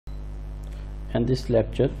In this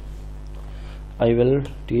lecture I will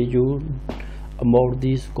teach you about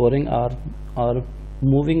the scoring or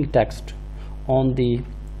moving text on the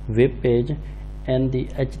web page and the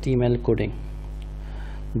HTML coding.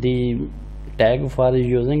 The tag for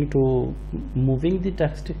using to moving the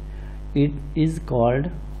text, it is called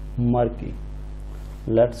Marquee.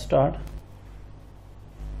 Let's start.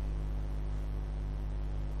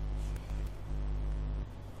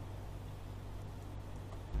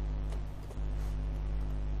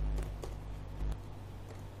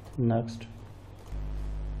 Next,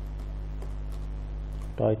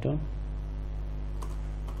 title,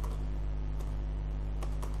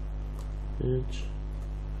 page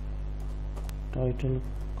title,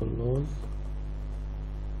 close.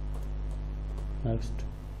 Next,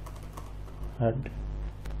 head,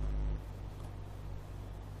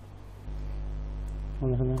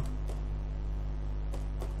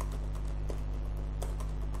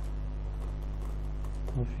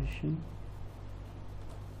 official,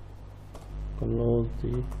 close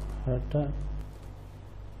the head tag.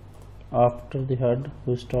 After the head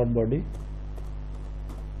we start body.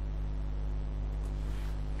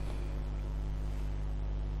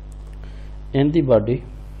 In the body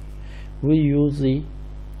we use the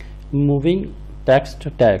moving text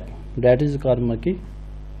tag, that is called Marquee.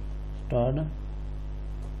 Start.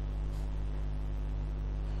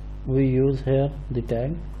 We use here the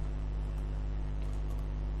tag,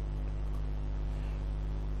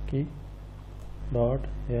 okay, dot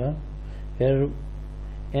here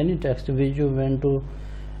any text which you want to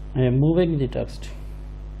moving the text,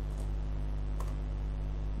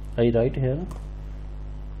 I write here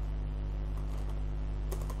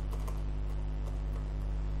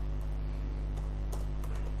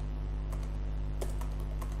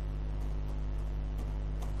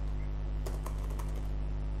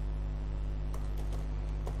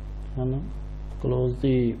and close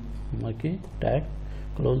the Marquee tag,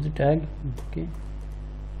 close the tag, okay,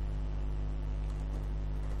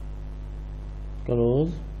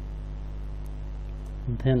 close.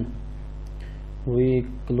 Then we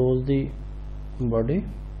close the body,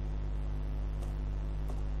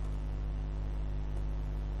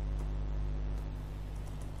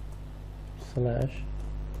 slash,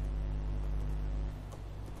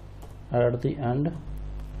 at the end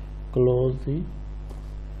close the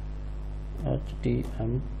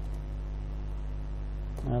HTML.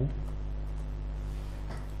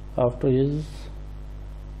 After is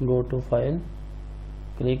go to file,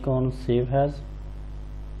 click on save as,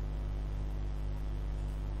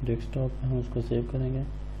 desktop पे हम उसको save करेंगे.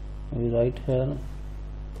 We write here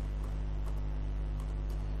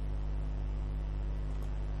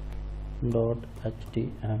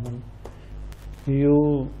 .html.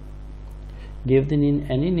 You give the name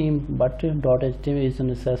any name, but .html is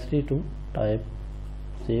necessary to type.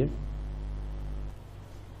 Save.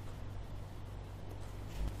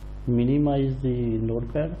 Minimize the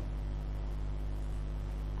notepad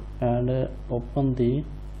and open the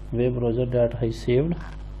web browser that I saved.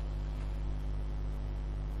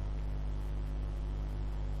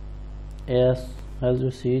 As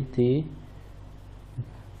you see,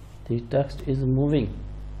 the text is moving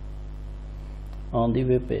on the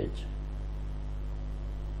web page.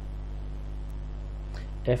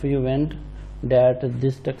 If you want that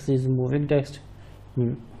this text is moving text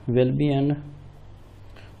will be in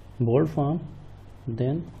bold font,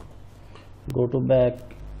 then go to back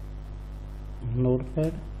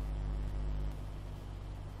notepad,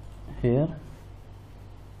 here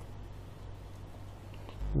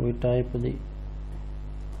we type the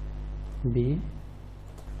B,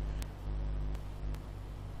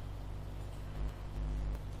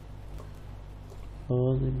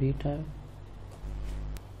 close the B tab,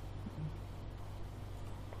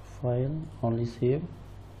 file, only save,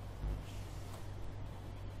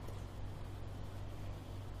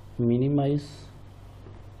 minimize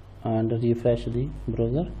and refresh the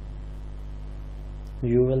browser.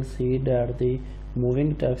 You will see that the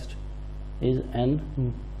moving text is in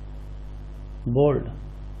bold.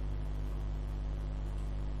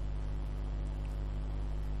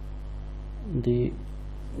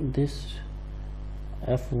 This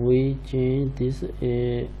if we change this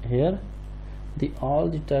here, all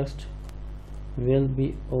the text will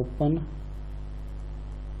be open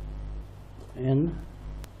in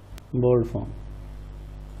bold font.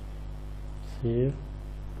 Save,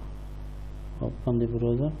 open the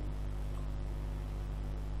browser,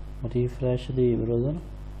 refresh the browser.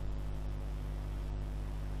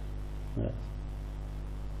 Yes.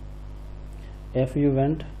 If you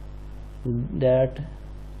want that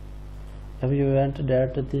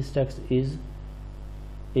this text is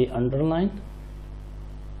a underline,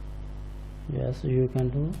 Yes, you can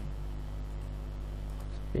do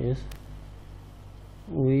space.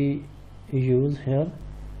 We use here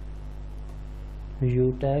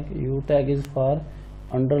u tag. U tag is for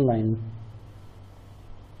underline.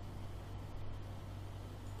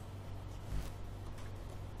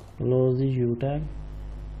 Close the u tag,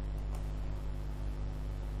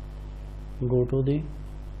 go to the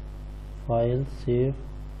file, save,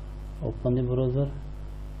 open the browser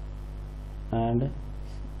and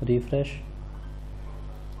refresh.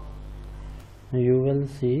 You will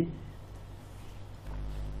see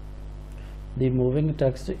the moving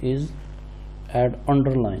text is at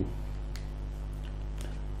underline.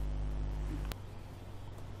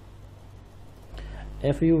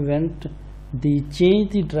 If you want the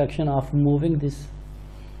change the direction of moving this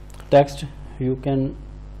text, you can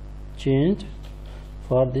change.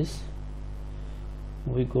 For this,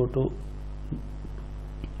 we go to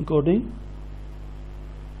coding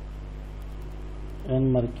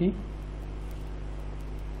and Marquee.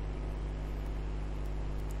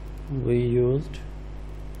 We used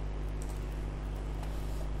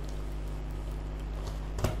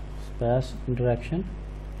space direction.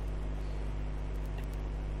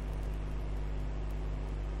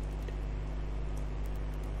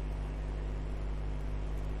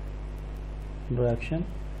 Direction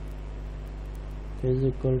is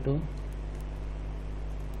equal to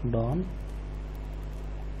down,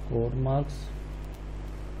 code marks,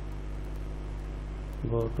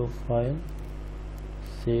 go to file,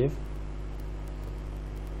 save,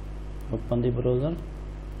 open the browser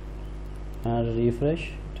and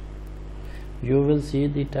refresh. You will see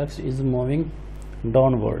the text is moving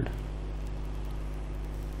downward.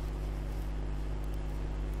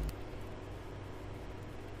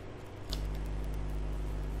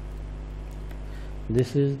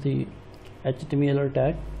 This is the HTML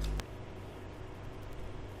tag.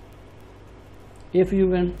 If you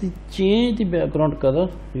want to change the background color,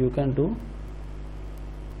 you can do.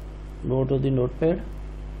 Go to the notepad,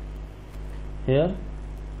 here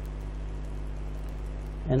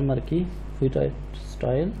and Marquee, we type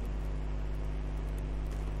style.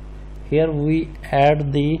 Here we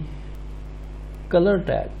add the color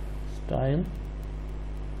tag. Style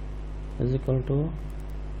is equal to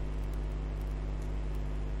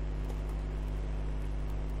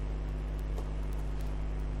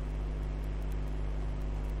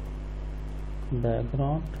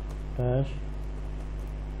background dash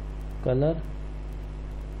color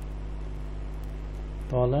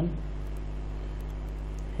colon.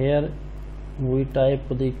 Here we type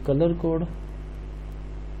the color code,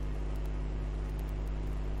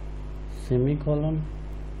 semicolon,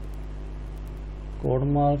 code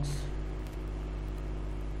marks,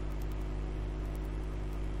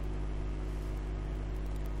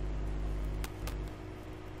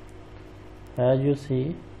 as you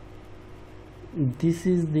see this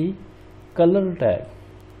is the color tag.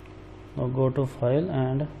 Now go to file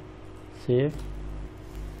and save,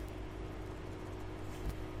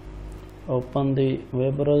 open the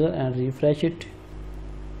web browser and refresh it.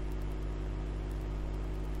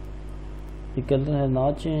 The color has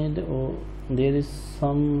not changed, or there is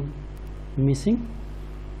some missing.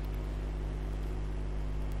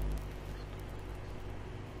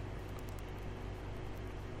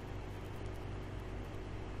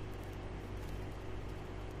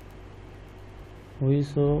 We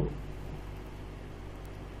saw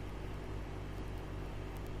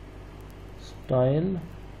style,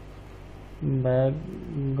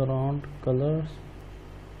 background colors,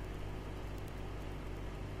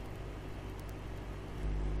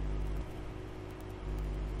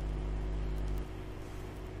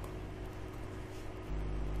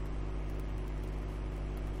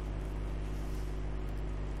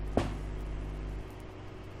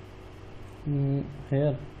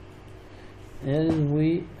 here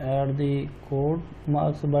we add the code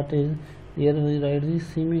marks, but here we write the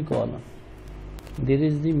semicolon. There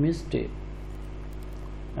is the mistake.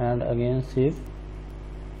 And again save,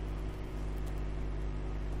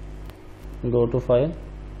 go to file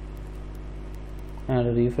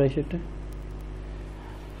and refresh it.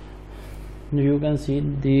 You can see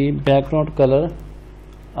the background color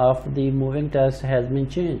of the moving text has been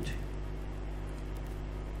changed.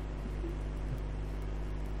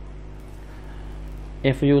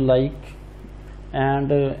 If you like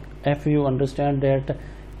and if you understand that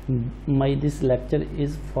this lecture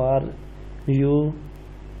is for you,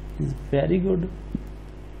 is very good,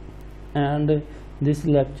 and this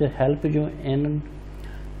lecture help you in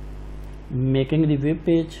making the web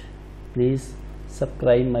page, please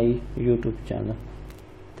subscribe my YouTube channel.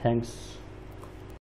 Thanks.